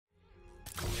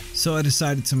So I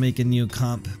decided to make a new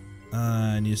comp,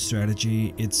 new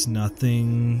strategy. It's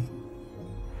nothing.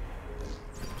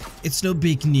 It's no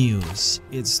big news.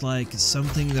 It's like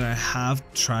something that I have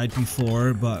tried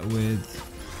before, but with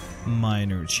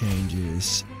minor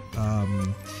changes.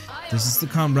 This is the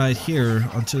comp right here.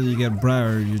 Until you get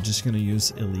BRIAR, you're just gonna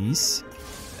use Elise.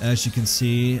 As you can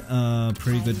see,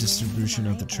 pretty good distribution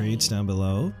of the trades down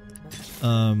below.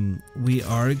 We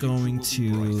are going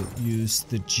to use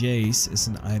the Jace as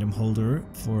an item holder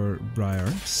for BRIAR,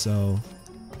 so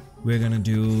we're gonna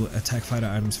do attack fighter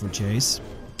items for Jace.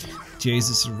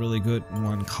 Jace is a really good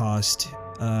one-cost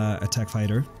attack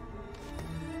fighter.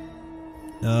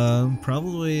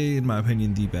 Probably, in my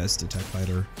opinion, the best attack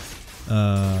fighter.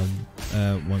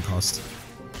 One cost.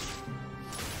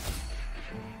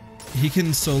 He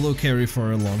can solo carry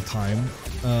for a long time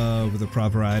with the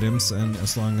proper items, and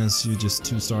as long as you just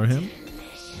 2-star him.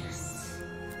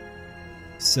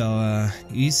 So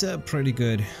he's a pretty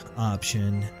good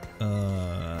option.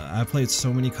 I played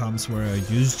so many comps where I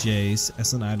used Jace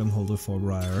as an item holder for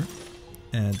BRIAR,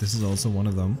 and this is also one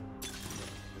of them.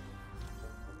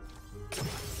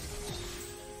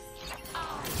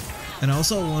 And I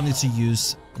also wanted to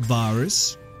use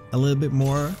Varus a little bit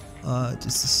more,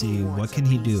 just to see what can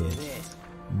he do.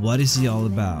 What is he all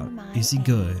about? Is he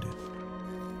good?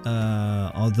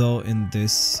 Although in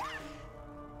this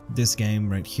game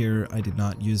right here, I did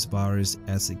not use Varus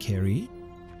as a carry.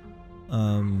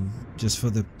 Just for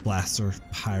the Blaster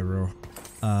Pyro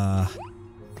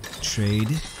trade.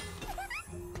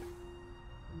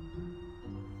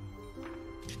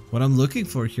 What I'm looking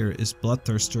for here is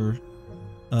Bloodthirster.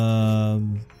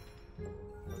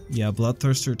 Yeah,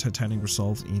 Bloodthirster, Titanic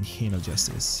Resolve, and Hano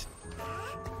Justice.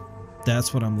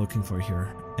 That's what I'm looking for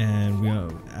here. And we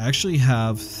actually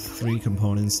have 3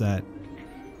 components that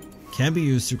can be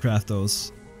used to craft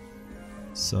those.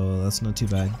 So that's not too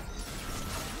bad.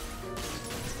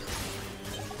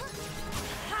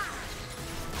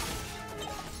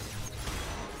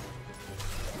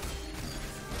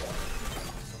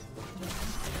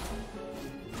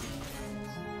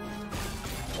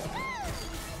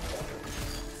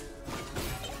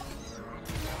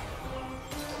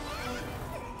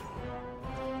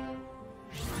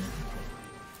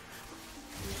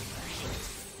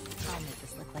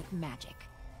 Magic.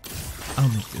 I'll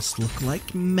make this look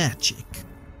like magic.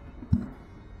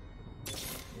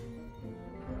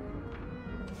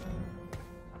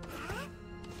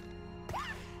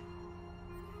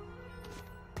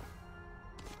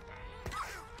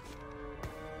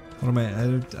 What am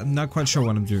I'm not quite sure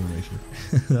what I'm doing right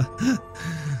here.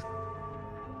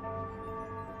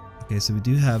 Okay, so we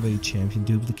do have a champion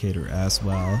duplicator as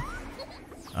well.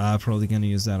 Probably gonna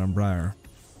use that on BRIAR.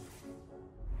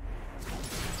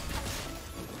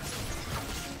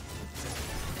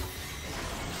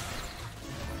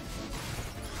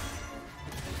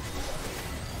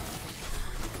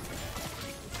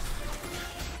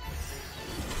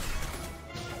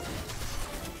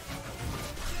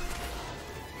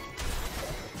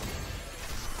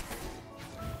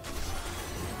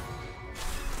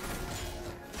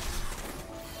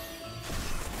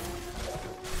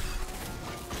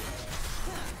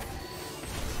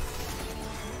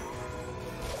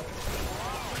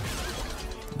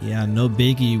 Yeah, no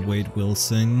biggie, Wade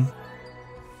Wilson.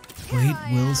 Wade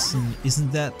Wilson,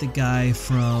 isn't that the guy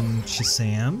from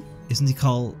Shazam? Isn't he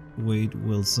called Wade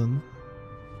Wilson?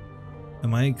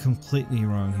 Am I completely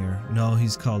wrong here? No,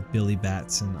 he's called Billy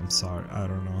Batson. I'm sorry, I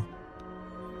don't know.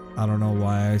 I don't know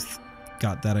why I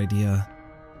got that idea.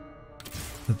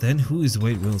 But then who is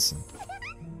Wade Wilson?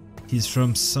 He's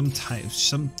from some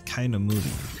kind of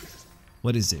movie.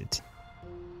 What is it?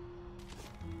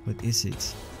 What is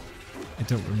it? I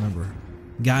don't remember.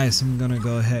 Guys, I'm gonna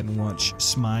go ahead and watch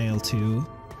Smile 2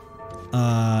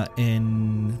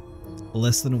 in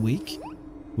less than a week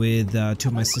with 2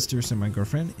 of my sisters and my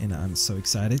girlfriend, and I'm so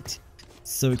excited.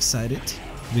 So excited.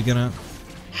 We're gonna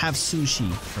have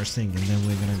sushi first thing, and then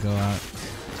we're gonna go out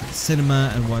to the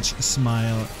cinema and watch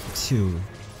Smile 2.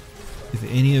 If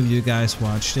any of you guys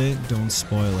watched it, don't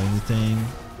spoil anything.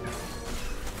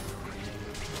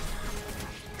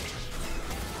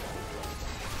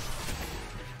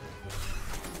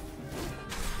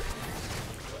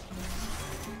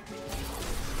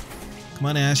 Come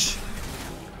on, Ash.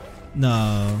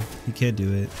 No, he can't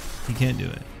do it. He can't do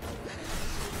it.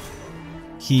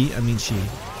 I mean she.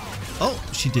 Oh,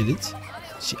 she did it.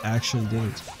 She actually did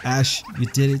it. Ash, you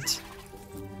did it.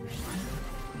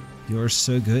 You're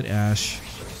so good, Ash.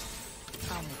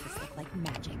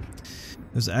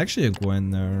 There's actually a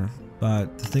Gwen there,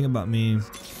 but the thing about me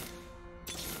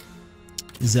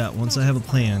is that once I have a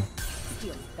plan,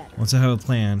 Once I have a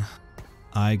plan,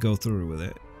 I go through with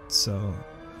it. So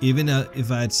even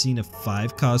if I had seen a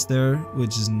 5 cost there,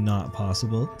 which is not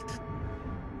possible,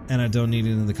 and I don't need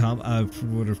it in the comp, I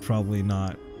would have probably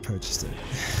not purchased it.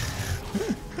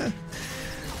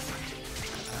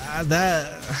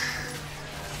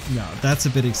 No, that's a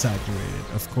bit exaggerated.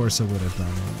 Of course I would have done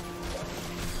it.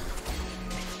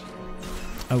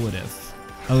 I would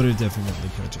have definitely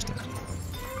purchased it.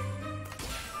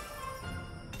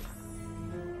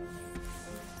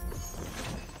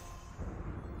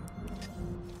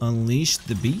 Unleash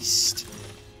the beast?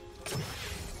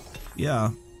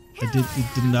 Yeah. It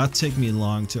did not take me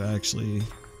long to actually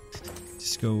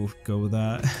just go with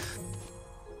that.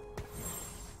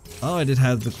 Oh, I did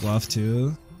have the glove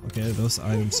too. Okay, those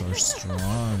items are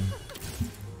strong.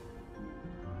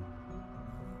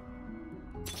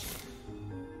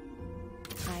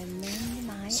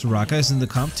 Soraka is in the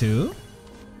comp too?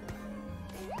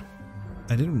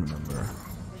 I didn't remember.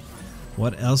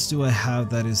 What else do I have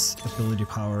that is ability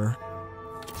power?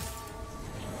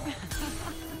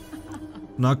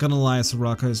 Not gonna lie,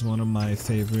 Soraka is one of my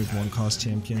favorite one-cost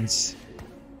champions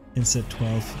in set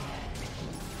 12.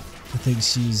 I think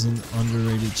she's an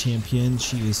underrated champion.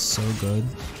 She is so good.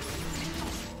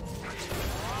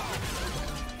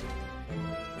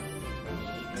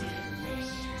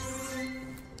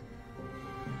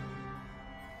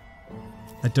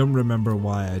 I don't remember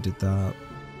why I did that.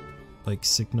 Like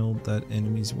signaled that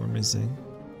enemies were missing.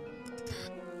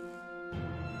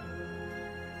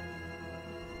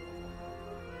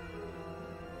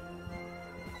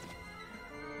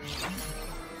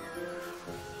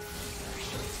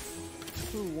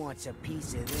 Who wants a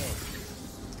piece of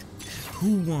this?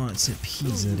 Who wants a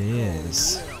piece of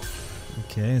this?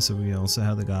 Okay, so we also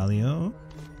have the Galio.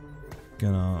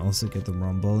 Gonna also get the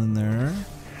Rumble in there.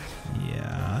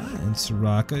 Yeah, and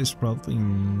Soraka is probably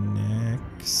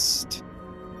next.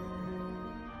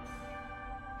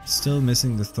 Still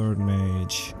missing the third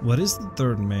mage. What is the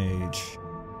third mage?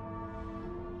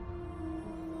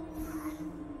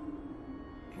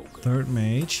 Third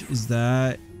mage, is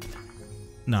that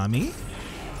Nami?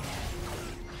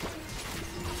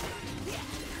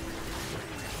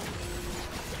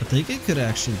 I think it could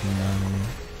actually be Nami.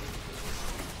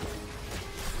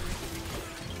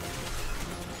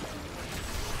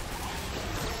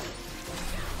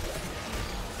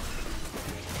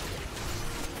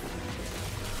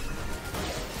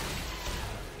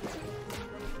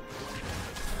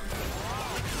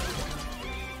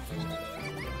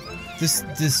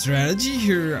 This strategy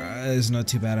here is not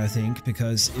too bad, I think,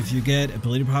 because if you get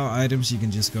ability power items, you can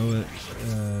just go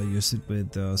use it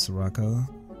with Soraka.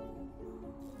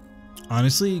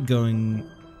 Honestly, going...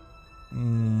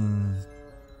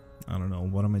 I don't know,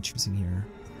 what am I choosing here?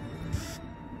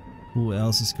 Who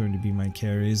else is going to be my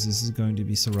carries? This is going to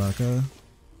be Soraka.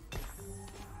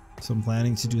 So I'm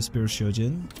planning to do Spirit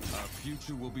Shojin. Our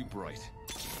future will be bright.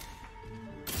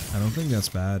 I don't think that's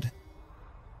bad.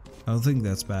 I don't think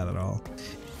that's bad at all.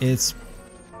 It's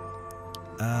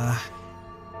a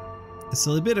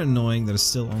little bit annoying that I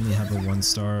still only have a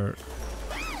 1-star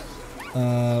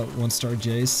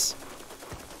Jace.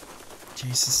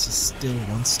 Jace is just still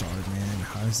 1-star, man.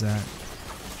 How is that?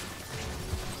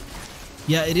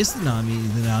 Yeah, it is the Nami.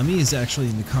 The Nami is actually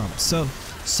in the comp. So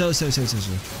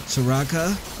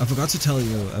Soraka, I forgot to tell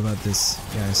you about this,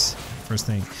 guys. First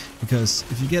thing, because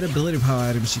if you get ability power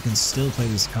items, you can still play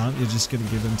this comp. You're just gonna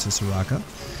give them to Soraka,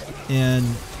 and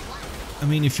I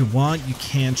mean, if you want, you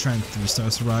can try and 3-star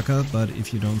Soraka, but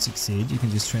if you don't succeed, you can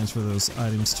just transfer those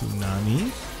items to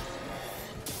Nami,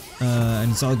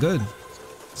 and it's all good.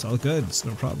 It's all good. It's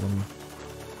no problem.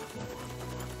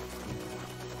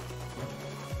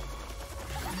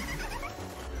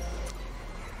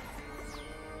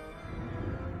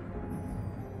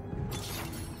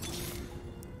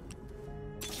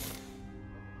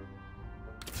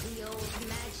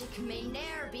 May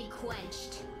ne'er be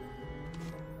quenched.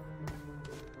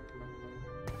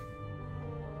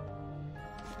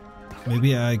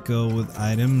 Maybe I go with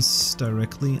items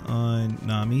directly on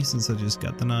Nami since I just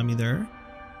got the Nami there.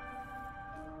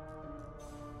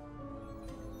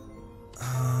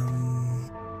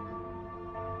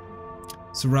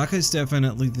 Soraka is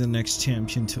definitely the next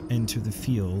champion to enter the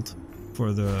field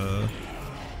for the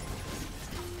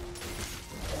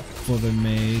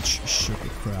mage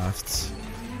sugarcraft.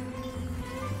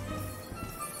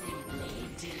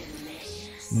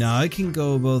 Now I can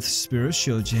go both Spirit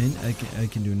Shojin, I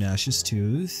can do Nash's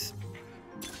Tooth.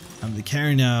 I'm the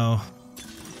carry now.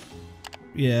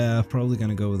 Yeah, probably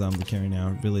gonna go with I'm the carry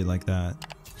now. Really like that.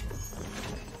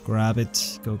 Grab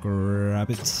it, go grab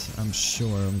it. I'm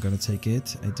sure I'm gonna take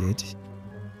it. I did.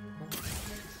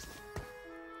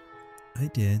 I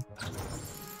did.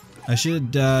 I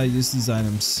should use these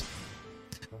items.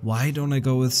 Why don't I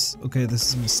go with... Okay, this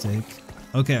is a mistake.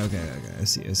 Okay. I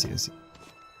see.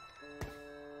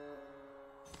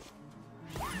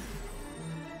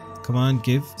 Come on,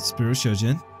 give Spirit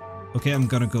Shojin. Okay, I'm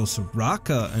gonna go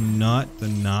Soraka and not the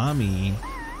Nami.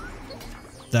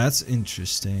 That's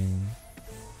interesting.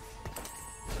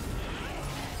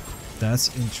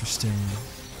 That's interesting.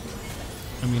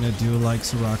 I mean, I do like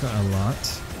Soraka a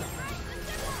lot.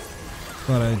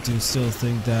 But I do still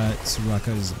think that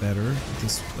Soraka is better.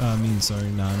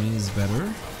 Nami is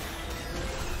better.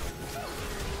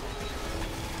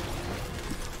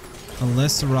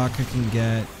 Unless Soraka can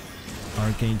get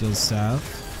Archangel's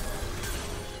Staff.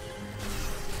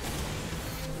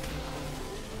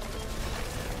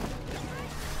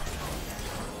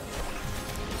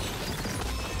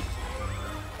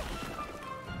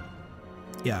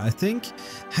 Yeah, I think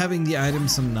having the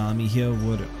items on Nami here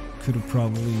could have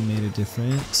probably made a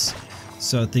difference.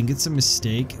 So I think it's a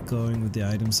mistake going with the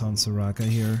items on Soraka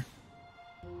here.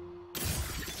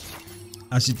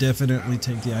 I should definitely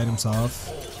take the items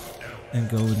off and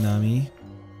go with Nami.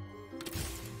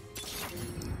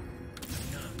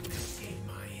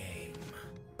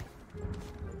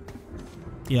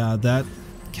 Yeah, that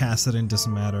Kassadin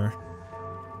doesn't matter.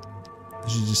 I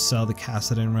should just sell the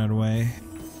Kassadin right away.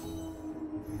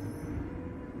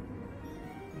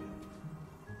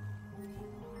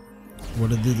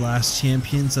 What are the last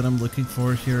champions that I'm looking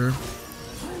for here?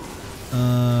 We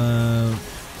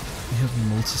have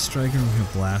Multi-Striker and we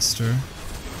have Blaster.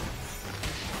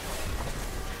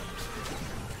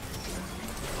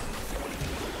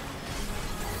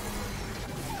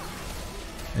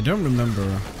 I don't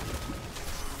remember.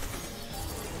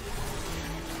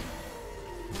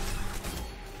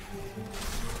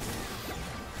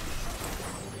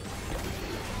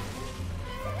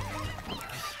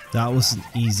 That was an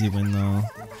easy win though.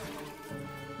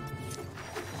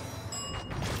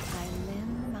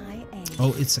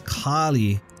 Oh, it's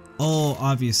Akali. Oh,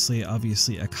 obviously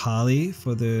Akali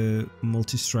for the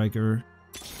Multi-Striker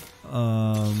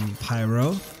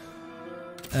Pyro.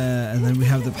 And then we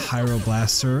have the Pyro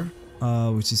Blaster,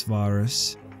 which is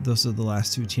Varus. Those are the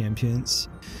last two champions.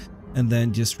 And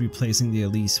then just replacing the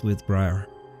Elise with BRIAR.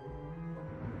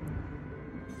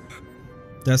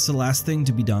 That's the last thing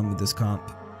to be done with this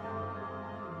comp.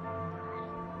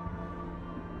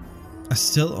 I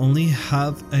still only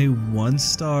have a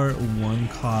 1-star,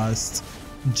 1-cost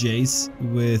Jace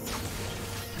with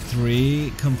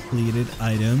 3 completed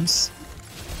items.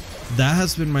 That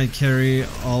has been my carry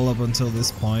all up until this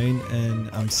point, and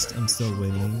I'm still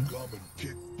winning.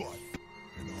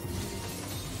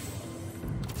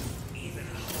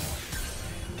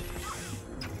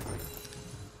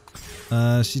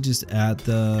 She just add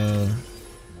the...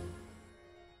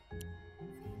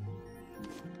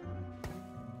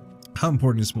 How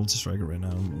important is Multi-Striker right now?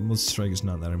 Multi-Striker is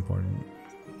not that important.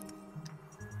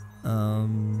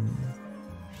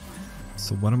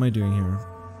 So what am I doing here?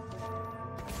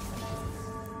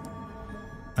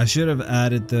 I should have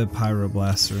added the Pyro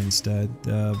Blaster instead,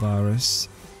 the Varus.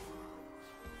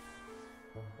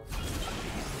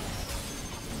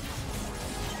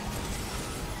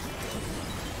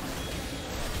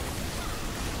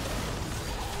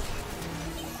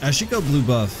 I should go blue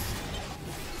buff.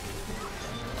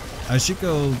 I should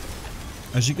go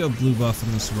blue buff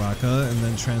on the Soraka and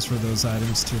then transfer those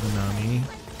items to the Nami.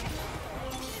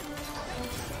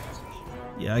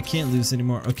 Yeah, I can't lose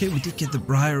anymore. Okay, we did get the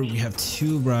BRIAR. We have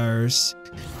 2 BRIARs,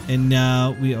 and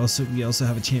now we also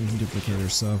have a champion duplicator.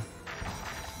 So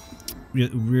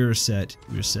we're set.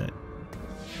 We're set.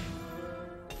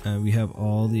 We have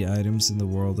all the items in the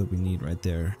world that we need right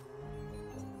there.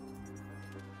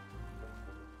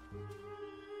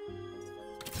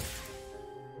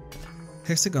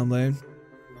 Hexagon Blade.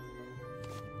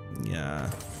 Yeah,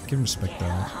 can respect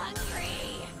that.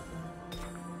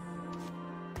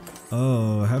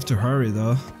 Oh, I have to hurry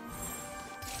though.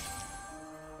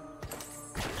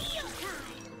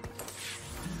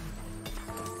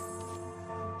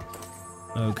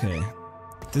 Okay,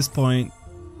 at this point,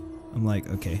 I'm like,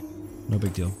 okay, no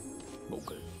big deal.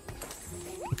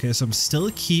 Okay, so I'm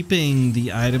still keeping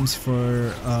the items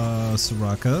for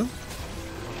Soraka.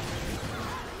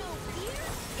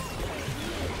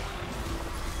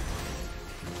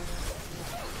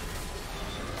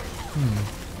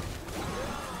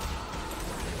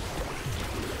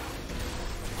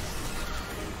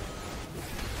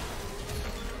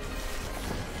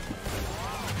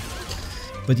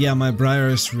 But yeah, my BRIAR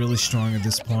is really strong at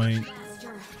this point.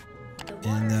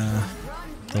 And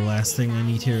the last thing I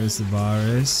need here is the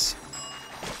Varus.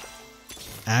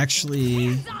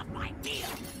 Actually,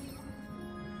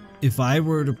 if I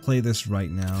were to play this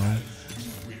right now,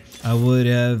 I would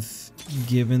have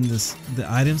given this the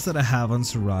items that I have on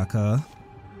Soraka.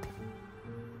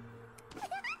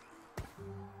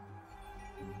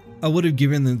 I would have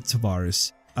given them to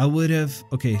Varus. I would have,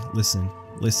 okay, listen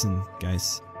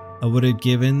guys. I would have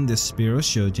given the Spear of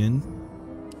Shojin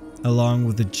along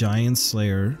with the Giant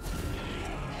Slayer.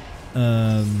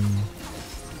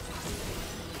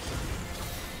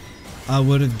 I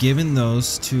would have given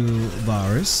those to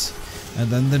Varus, and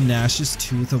then the Nash's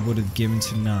Tooth I would have given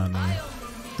to Nami.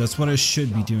 That's what I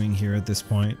should be doing here at this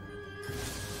point.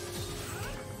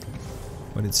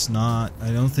 But it's not.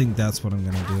 I don't think that's what I'm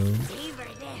gonna do.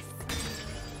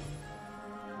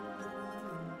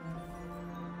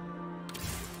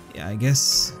 Yeah, I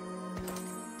guess.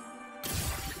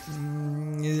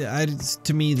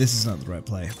 To me, this is not the right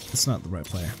play. It's not the right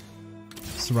play.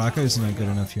 Soraka is not good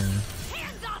enough here.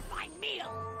 Hands off my meal.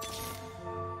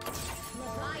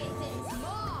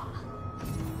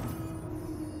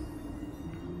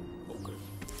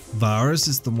 Varus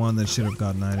is the one that should have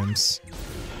gotten items.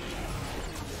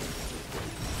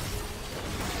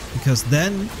 Because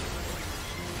then,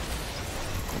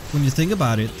 when you think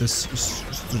about it, the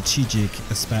strategic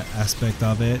aspect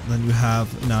of it, then you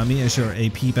have Nami as your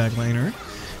AP backliner,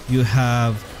 you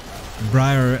have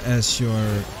BRIAR as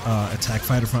your attack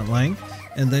fighter frontline,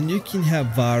 and then you can have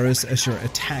Varus as your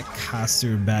attack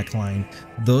caster backline.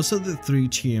 Those are the three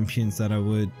champions that I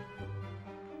would,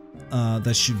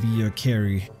 that should be your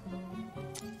carry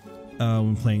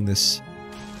when playing this.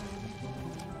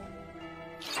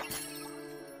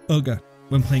 Okay,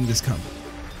 when playing this comp.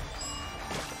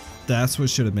 That's what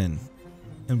should have been.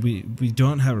 And we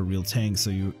don't have a real tank, so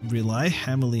you rely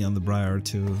heavily on the BRIAR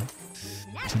to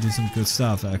do some good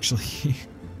stuff, actually.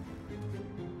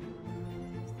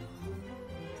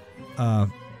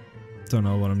 Don't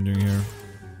know what I'm doing here.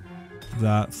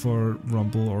 That for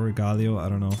Rumble or Galio, I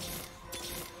don't know.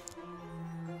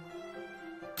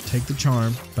 Take the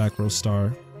charm, back row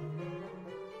star.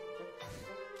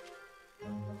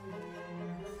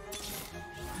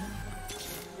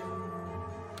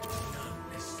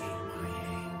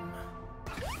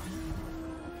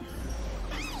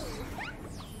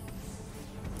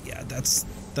 Yeah,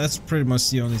 that's pretty much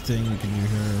the only thing we can do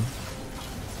here.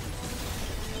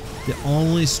 The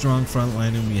only strong front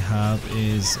lining we have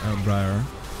is BRIAR.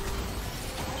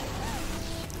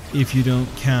 If you don't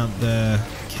count the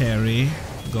carry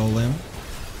golem.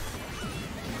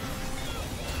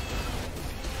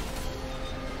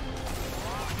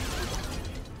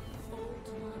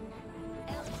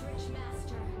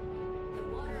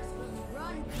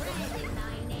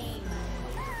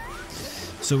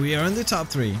 So we are in the top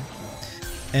 3,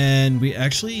 and we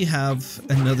actually have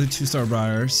another 2-star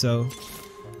BRIAR, so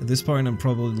at this point I'm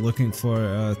probably looking for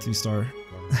a 3-star.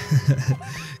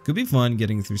 Could be fun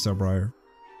getting a 3-star BRIAR.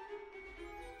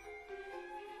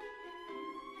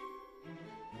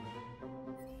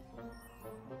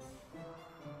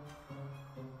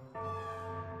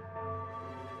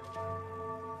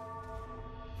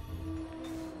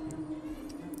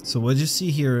 So what you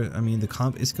see here, I mean, the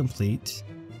comp is complete.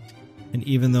 And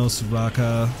even though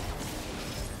Soraka,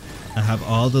 I have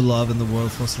all the love in the world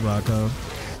for Soraka,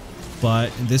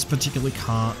 but in this particular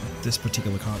comp,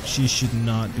 she should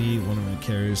not be one of my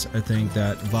carriers. I think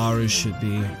that Varus should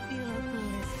be.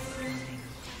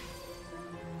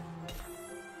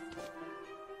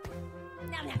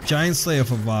 Giant Slayer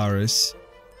for Varus.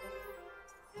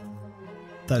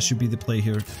 That should be the play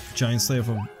here. Giant Slayer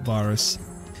for Varus.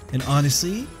 And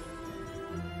honestly,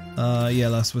 yeah,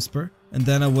 Last Whisper. And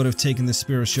then I would have taken the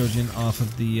Spear of Shojin off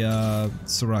of the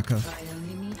Soraka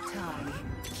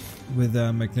with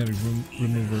Magnetic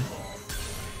Remover.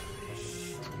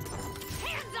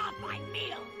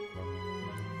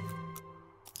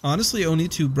 Honestly, only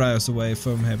 2 BRIARs away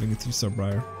from having a 3-star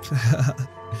BRIAR.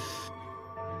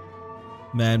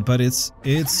 Man, but it's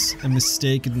a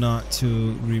mistake not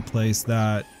to replace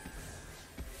that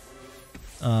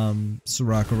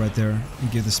Soraka right there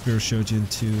and give the Spear of Shojin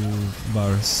to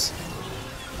Varus.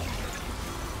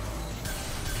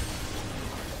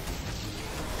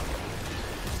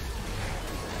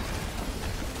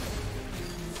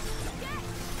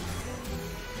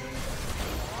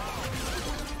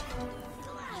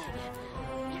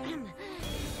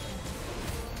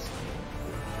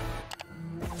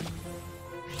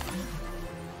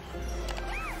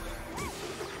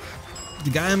 The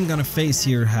guy I'm gonna face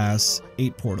here has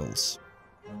 8 portals.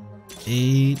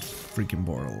 8 freaking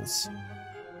portals.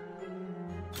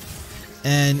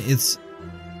 And it's...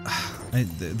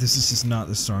 this is just not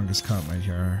the strongest comp right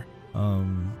here.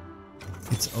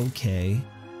 It's okay.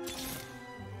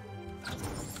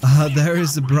 There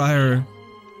is the BRIAR.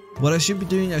 What I should be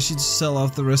doing, I should sell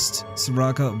off the rest.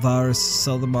 Soraka, Varus,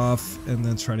 sell them off, and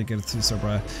then try to get it through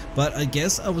BRIAR. But I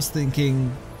guess I was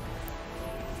thinking...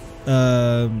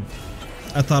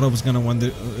 I thought I was gonna win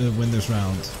this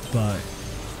round, but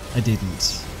I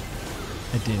didn't.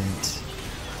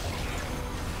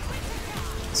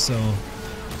 So,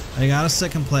 I got a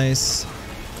second place,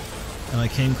 and I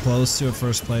came close to a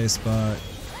first place, but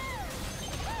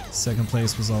second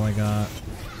place was all I got.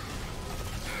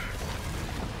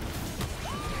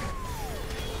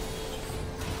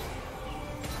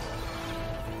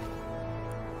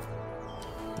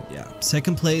 But yeah,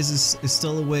 second place is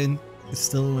still a win. It's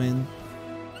still a win.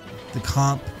 The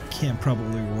comp can't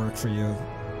probably work for you.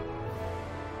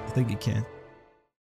 I think it can.